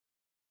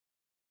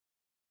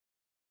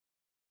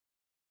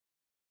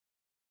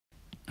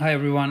Hi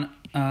everyone.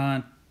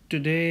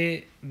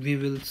 Today we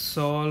will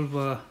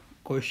solve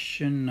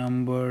question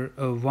number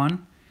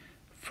 1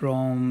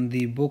 from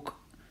the book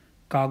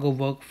Cargo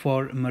Work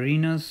for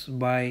Mariners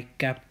by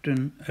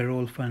Captain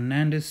Errol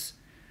Fernandes.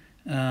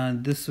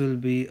 This will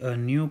be a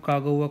new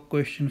cargo work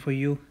question for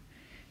you.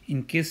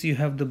 In case you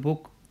have the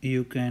book,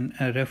 you can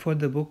refer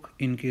the book.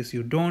 In case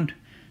you don't,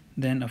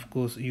 then of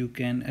course you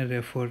can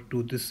refer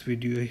to this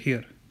video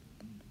here.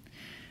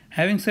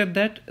 Having said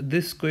that,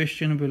 this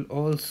question will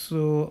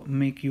also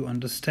make you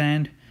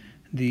understand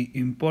the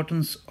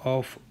importance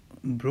of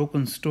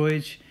broken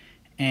stowage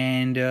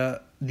and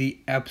the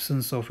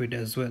absence of it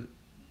as well.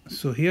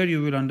 So here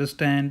you will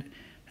understand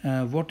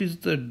what is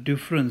the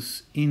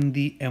difference in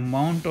the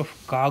amount of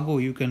cargo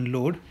you can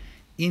load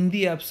in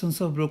the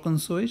absence of broken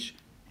stowage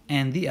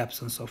and the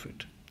absence of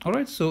it.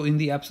 Alright, so in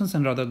the absence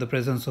and rather the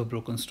presence of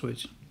broken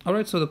stowage.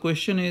 Alright, so the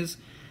question is,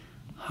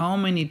 how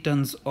many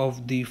tons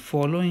of the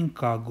following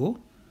cargo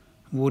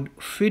would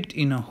fit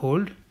in a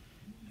hold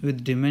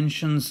with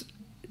dimensions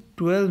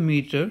 12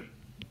 meter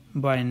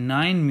by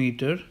 9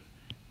 meter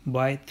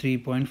by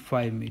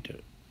 3.5 meter.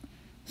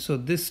 So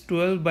this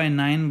 12 by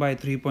 9 by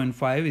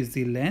 3.5 is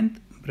the length,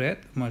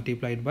 breadth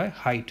multiplied by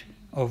height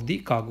of the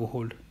cargo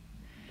hold.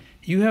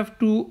 You have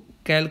to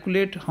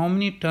calculate how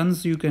many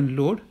tons you can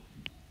load,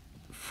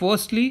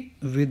 firstly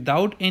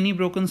without any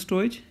broken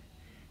stowage,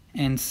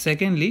 and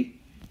secondly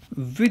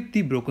with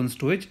the broken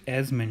stowage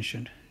as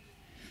mentioned.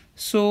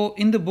 So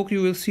in the book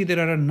you will see there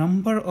are a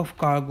number of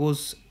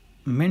cargoes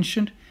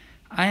mentioned.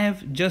 I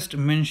have just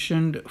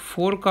mentioned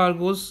 4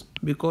 cargoes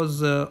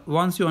because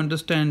once you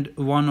understand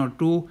 1 or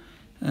 2,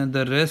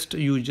 the rest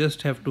you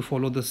just have to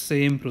follow the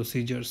same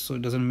procedures. So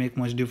it doesn't make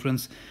much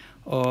difference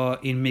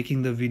in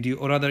making the video,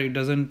 or rather it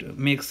doesn't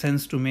make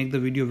sense to make the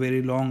video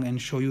very long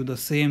and show you the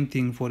same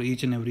thing for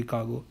each and every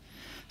cargo.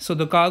 So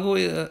the cargo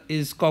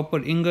is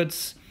copper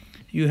ingots.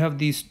 You have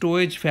the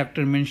stowage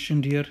factor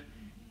mentioned here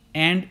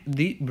and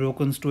the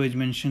broken stowage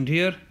mentioned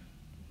here.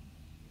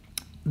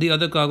 The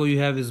other cargo you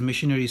have is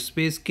machinery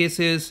space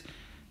cases,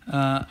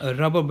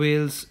 rubber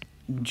bales,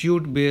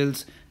 jute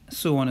bales,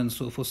 so on and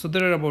so forth. So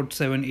there are about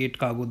 7-8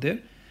 cargo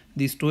there.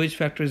 The stowage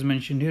factor is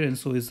mentioned here and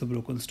so is the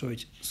broken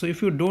stowage. So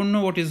if you don't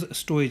know what is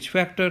stowage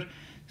factor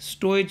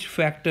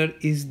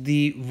is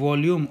the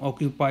volume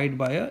occupied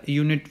by a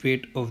unit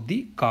weight of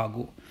the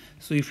cargo.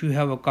 So if you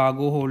have a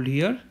cargo hold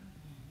here,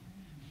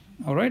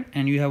 alright,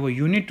 and you have a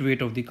unit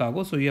weight of the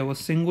cargo, so you have a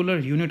singular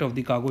unit of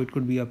the cargo. It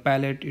could be a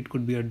pallet, it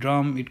could be a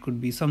drum, it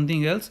could be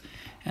something else,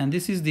 and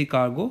this is the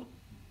cargo.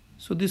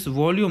 So this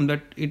volume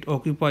that it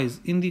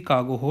occupies in the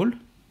cargo hold,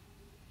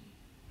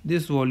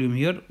 this volume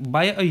here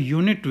by a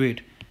unit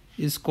weight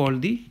is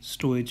called the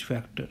stowage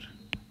factor,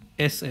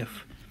 SF.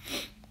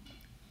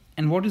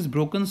 And what is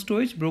broken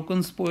stowage? Broken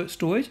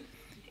stowage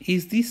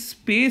is the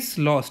space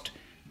lost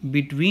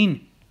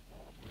between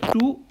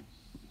two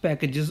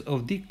packages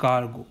of the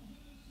cargo.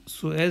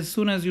 So as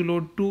soon as you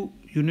load 2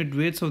 unit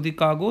weights of the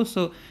cargo,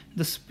 so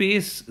the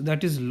space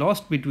that is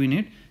lost between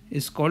it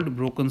is called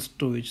broken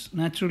stowage.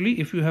 Naturally,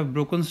 if you have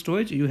broken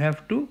stowage, you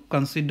have to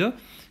consider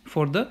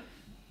for the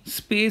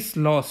space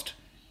lost,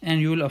 and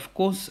you will of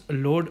course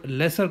load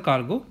lesser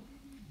cargo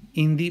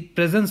in the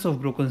presence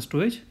of broken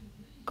stowage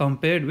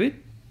compared with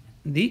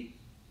the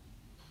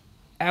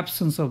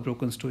absence of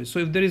broken stowage. So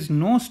if there is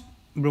no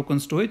broken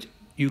stowage,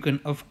 you can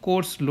of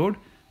course load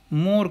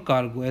more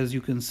cargo, as you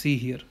can see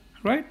here,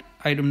 right?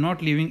 I am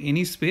not leaving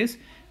any space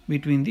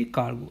between the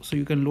cargo, so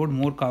you can load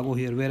more cargo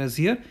here, whereas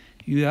here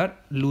you are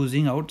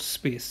losing out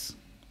space.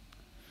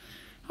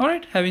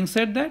 Alright, having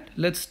said that,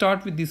 let's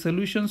start with the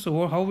solution.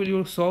 So how will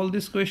you solve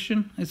this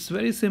question? It's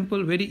very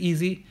simple, very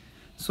easy.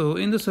 So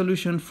in the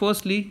solution,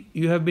 firstly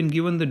you have been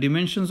given the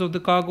dimensions of the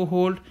cargo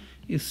hold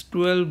is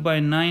 12 by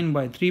 9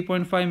 by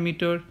 3.5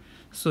 meter.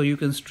 So you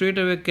can straight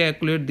away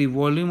calculate the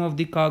volume of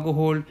the cargo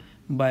hold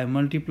by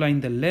multiplying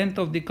the length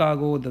of the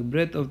cargo, the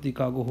breadth of the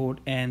cargo hold,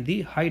 and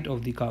the height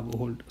of the cargo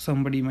hold.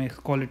 Somebody might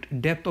call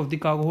it depth of the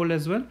cargo hold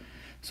as well.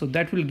 So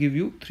that will give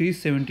you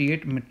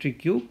 378 metric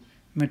cube.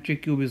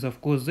 Metric cube is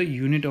of course the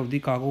unit of the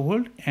cargo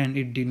hold, and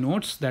it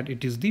denotes that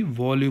it is the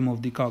volume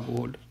of the cargo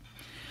hold.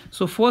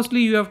 So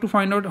firstly you have to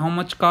find out how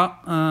much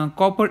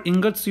copper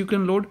ingots you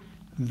can load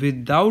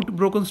without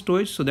broken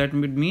stowage. So that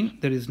would mean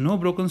there is no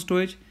broken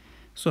stowage.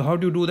 So how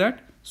do you do that?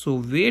 So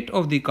weight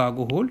of the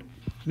cargo hold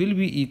will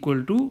be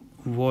equal to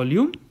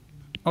volume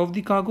of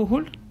the cargo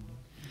hold.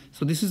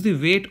 So this is the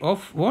weight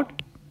of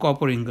what?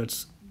 Copper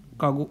ingots.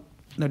 Cargo,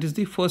 that is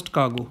the first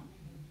cargo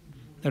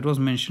that was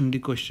mentioned in the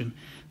question.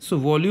 So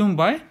volume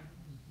by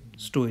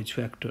stowage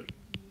factor.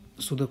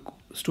 So the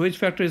stowage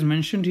factor is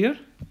mentioned here.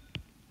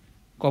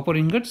 Copper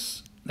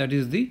ingots, that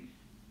is the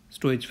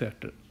stowage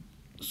factor.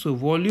 So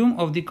volume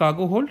of the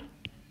cargo hold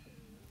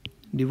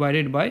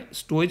divided by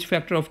stowage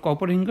factor of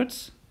copper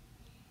ingots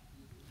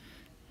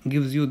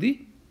gives you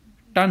the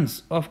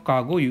tons of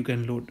cargo you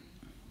can load.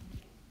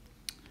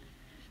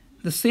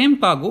 The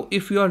same cargo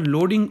if you are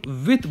loading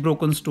with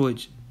broken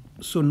stowage,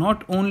 so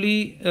not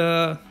only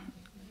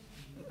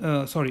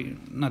sorry,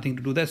 nothing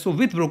to do that. So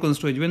with broken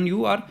stowage, when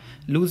you are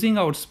losing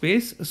out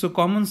space, so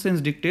common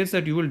sense dictates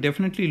that you will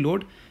definitely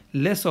load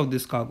less of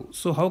this cargo.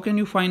 So how can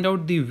you find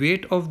out the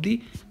weight of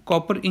the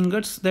copper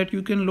ingots that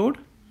you can load?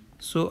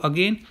 So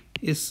again,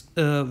 is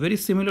very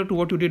similar to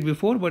what you did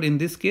before, but in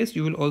this case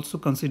you will also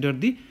consider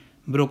the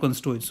broken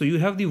stowage. So you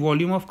have the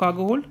volume of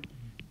cargo hold,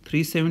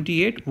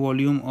 378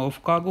 volume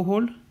of cargo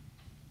hold,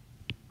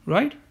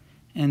 right?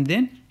 And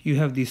then you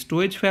have the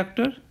stowage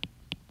factor,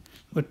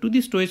 but to the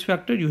stowage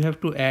factor you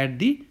have to add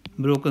the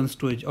broken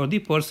stowage or the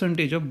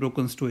percentage of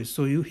broken stowage.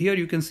 So here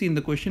you can see in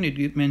the question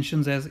it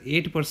mentions as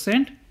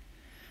 8%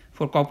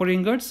 for copper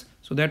ingots.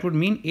 So that would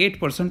mean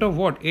 8% of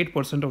what?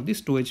 8% of the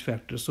stowage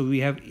factor. So we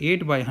have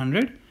 8 by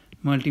 100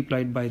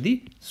 multiplied by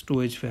the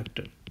stowage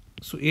factor.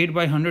 So 8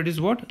 by 100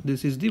 is what?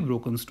 This is the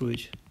broken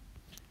stowage.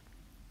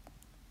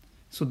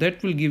 So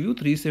that will give you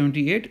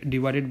 378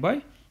 divided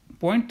by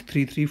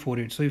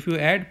 0.3348. So if you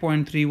add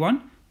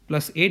 0.31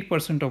 plus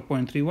 8% of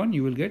 0.31,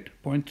 you will get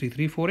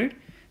 0.3348,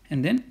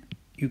 and then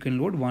you can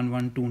load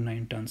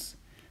 1129 tons.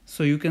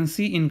 So you can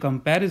see in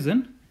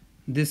comparison,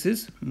 this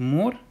is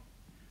more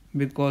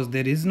because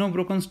there is no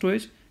broken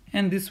stowage,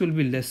 and this will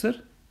be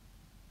lesser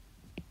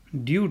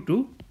due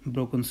to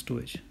broken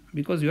stowage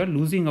because you are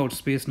losing out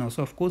space now.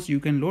 So of course you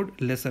can load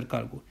lesser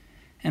cargo,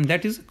 and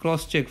that is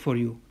cross check for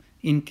you.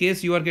 In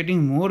case you are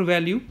getting more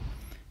value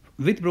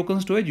with broken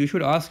stowage, you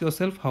should ask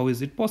yourself how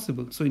is it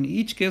possible. So in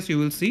each case you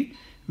will see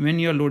when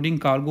you are loading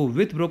cargo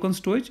with broken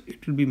stowage,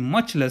 it will be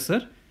much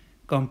lesser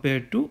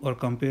compared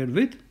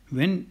with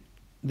when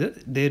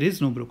there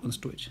is no broken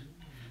stowage.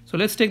 So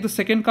let's take the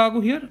second cargo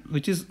here,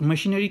 which is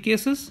machinery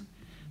cases.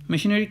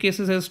 Machinery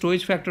cases has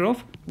stowage factor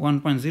of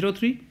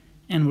 1.03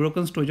 and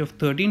broken stowage of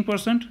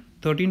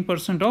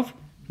 13% of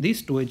the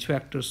stowage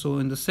factor. So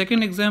in the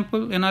second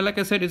example, and like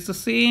I said, it's the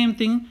same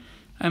thing.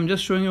 I'm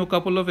just showing you a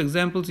couple of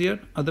examples here.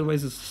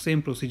 Otherwise, it's the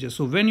same procedure.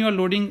 So when you are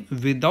loading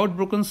without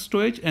broken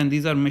stowage, and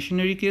these are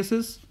machinery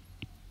cases,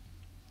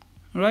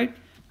 right?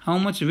 How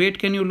much weight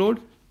can you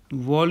load?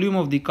 Volume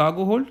of the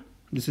cargo hold.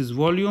 This is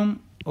volume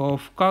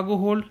of cargo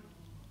hold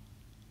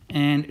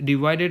and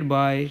divided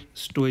by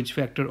stowage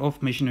factor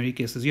of machinery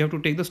cases. You have to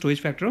take the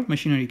stowage factor of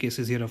machinery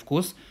cases here, of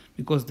course,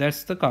 because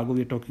that's the cargo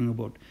we're talking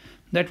about.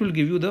 That will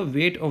give you the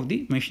weight of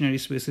the machinery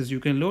spaces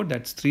you can load.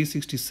 That's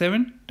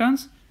 367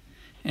 tons.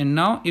 And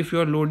now if you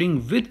are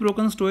loading with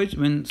broken stowage,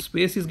 when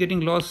space is getting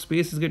lost,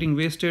 space is getting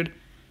wasted,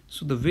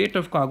 so the weight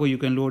of cargo you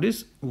can load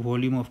is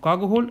volume of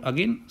cargo hold.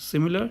 Again,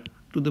 similar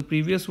to the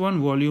previous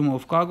one, volume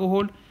of cargo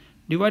hold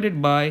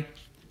divided by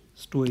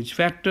stowage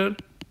factor,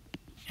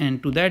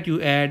 and to that you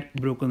add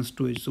broken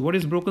stowage. So what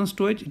is broken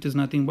stowage? It is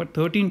nothing but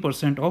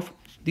 13% of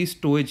the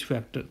stowage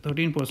factor,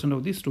 13%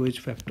 of the stowage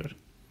factor.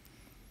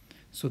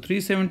 So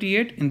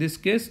 378 in this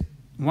case,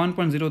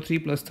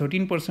 1.03 plus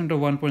 13% of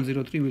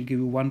 1.03 will give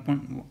you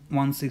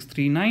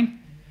 1.1639,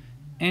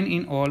 and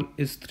in all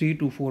is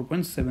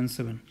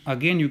 324.77.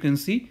 Again, you can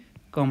see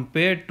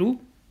compared to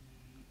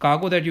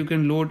cargo that you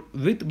can load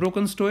with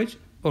broken stowage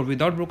or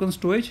without broken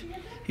stowage,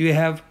 you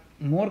have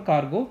more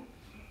cargo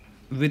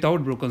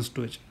without broken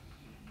stowage.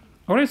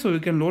 Alright, so you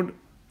can load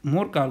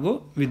more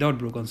cargo without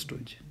broken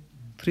stowage.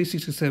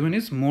 367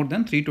 is more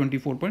than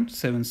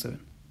 324.77.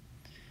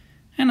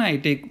 And I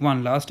take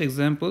one last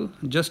example,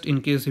 just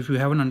in case if you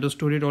haven't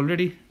understood it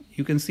already.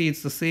 You can see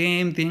it's the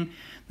same thing.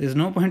 There's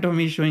no point of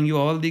me showing you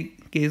all the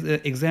case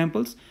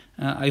examples.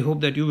 I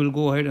hope that you will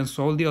go ahead and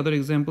solve the other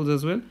examples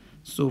as well.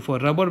 So for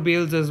rubber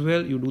bales as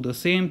well, you do the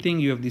same thing.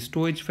 You have the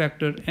stowage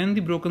factor and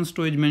the broken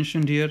stowage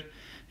mentioned here,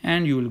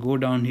 and you will go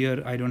down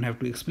here. I don't have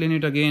to explain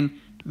it again.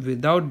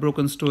 Without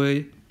broken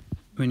stowage,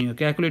 when you are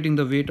calculating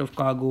the weight of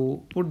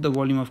cargo, put the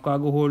volume of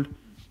cargo hold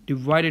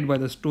divided by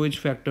the stowage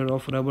factor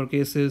of rubber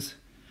cases,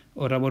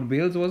 or rubber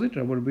bales, was it?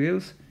 Rubber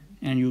bales,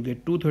 and you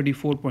get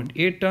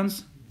 234.8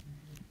 tons.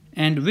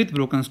 And with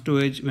broken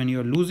stowage, when you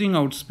are losing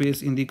out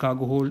space in the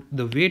cargo hold,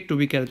 the weight to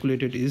be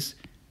calculated is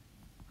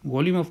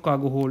volume of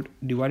cargo hold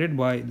divided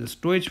by the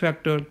stowage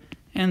factor,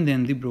 and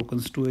then the broken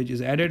stowage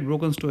is added.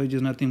 Broken stowage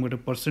is nothing but a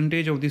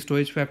percentage of the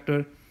stowage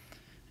factor,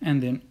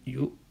 and then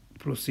you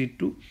proceed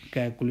to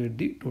calculate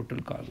the total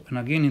cargo. And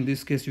again, in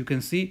this case, you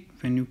can see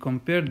when you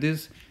compare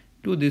this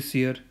to this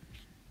here,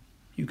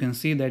 you can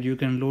see that you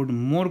can load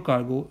more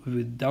cargo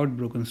without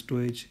broken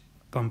stowage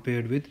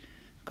compared with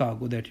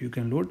cargo that you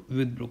can load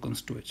with broken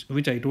stowage,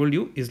 which I told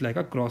you is like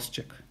a cross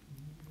check.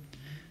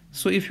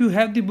 So if you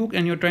have the book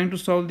and you're trying to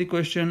solve the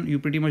question, you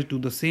pretty much do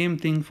the same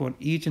thing for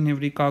each and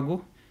every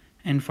cargo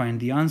and find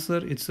the answer.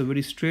 It's a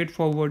very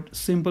straightforward,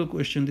 simple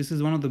question. This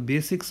is one of the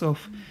basics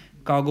of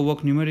cargo work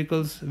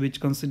numericals,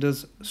 which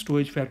considers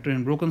stowage factor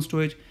and broken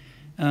stowage.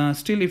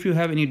 Still, if you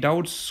have any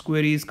doubts,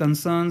 queries,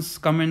 concerns,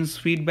 comments,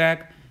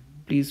 feedback,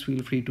 please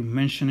feel free to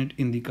mention it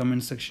in the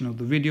comment section of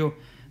the video.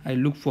 I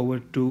look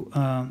forward to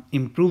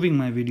improving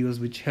my videos,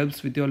 which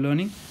helps with your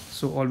learning.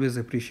 So always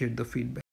appreciate the feedback.